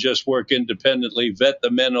 They can just work independently, vet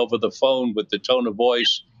the men over the phone with the tone of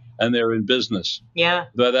voice, and they're in business. Yeah.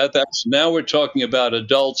 But that's now we're talking about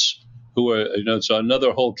adults who are, it's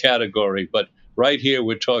another whole category. But right here,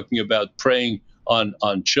 we're talking about preying on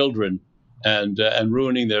children and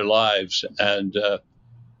ruining their lives. And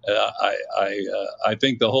I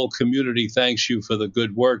think the whole community thanks you for the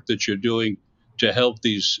good work that you're doing to help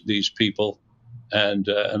these people. And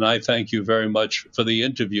I thank you very much for the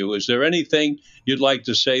interview. Is there anything you'd like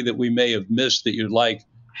to say that we may have missed that you'd like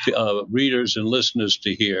readers and listeners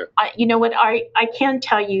to hear? You know what? I can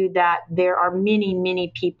tell you that there are many,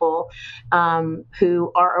 many people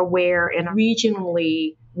who are aware, and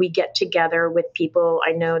regionally we get together with people.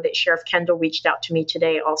 I know that Sheriff Kendall reached out to me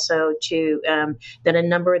today also that a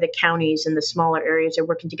number of the counties in the smaller areas are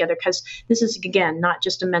working together, because this is, again, not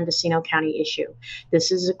just a Mendocino County issue.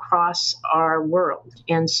 This is across our world.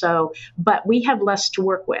 And so, but we have less to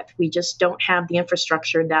work with. We just don't have the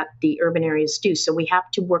infrastructure that the urban areas do. So we have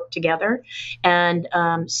to work together. And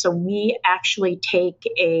so we actually take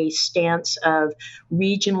a stance of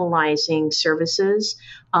regionalizing services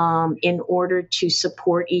in order to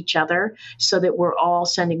support each other so that we're all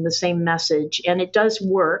sending the same message. And it does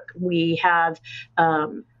work. We have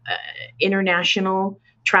international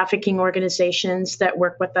trafficking organizations that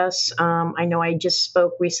work with us. I know I just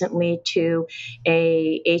spoke recently to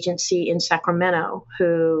a agency in Sacramento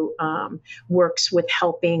who works with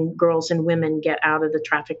helping girls and women get out of the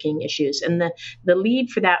trafficking issues. And the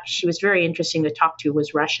lead for that, she was very interesting to talk to,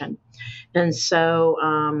 was Russian. And so,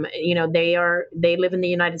 they live in the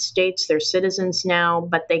United States, they're citizens now,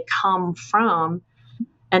 but they come from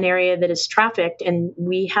an area that is trafficked. And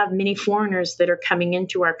we have many foreigners that are coming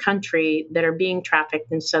into our country that are being trafficked.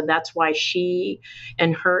 And so that's why she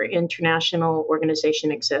and her international organization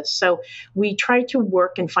exists. So we try to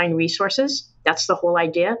work and find resources. That's the whole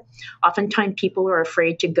idea. Oftentimes people are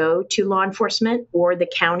afraid to go to law enforcement or the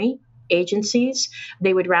county agencies.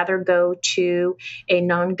 They would rather go to a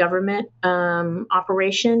non-government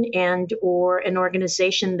operation and or an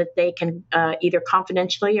organization that they can either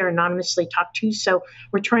confidentially or anonymously talk to. So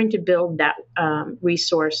we're trying to build that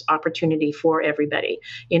resource opportunity for everybody.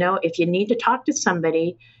 If you need to talk to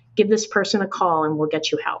somebody, give this person a call and we'll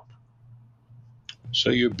get you help. So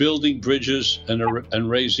you're building bridges and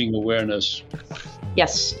raising awareness.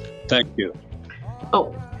 Yes. Thank you.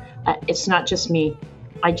 Oh, it's not just me.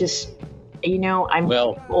 I'm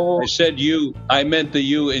old. I said you. I meant the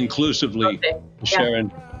you inclusively, okay.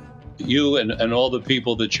 Sharon. Yeah. You and all the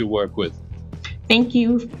people that you work with. Thank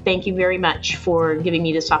you. Thank you very much for giving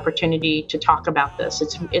me this opportunity to talk about this.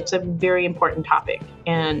 It's a very important topic,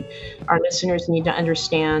 and our listeners need to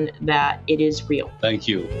understand that it is real. Thank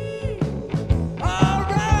you.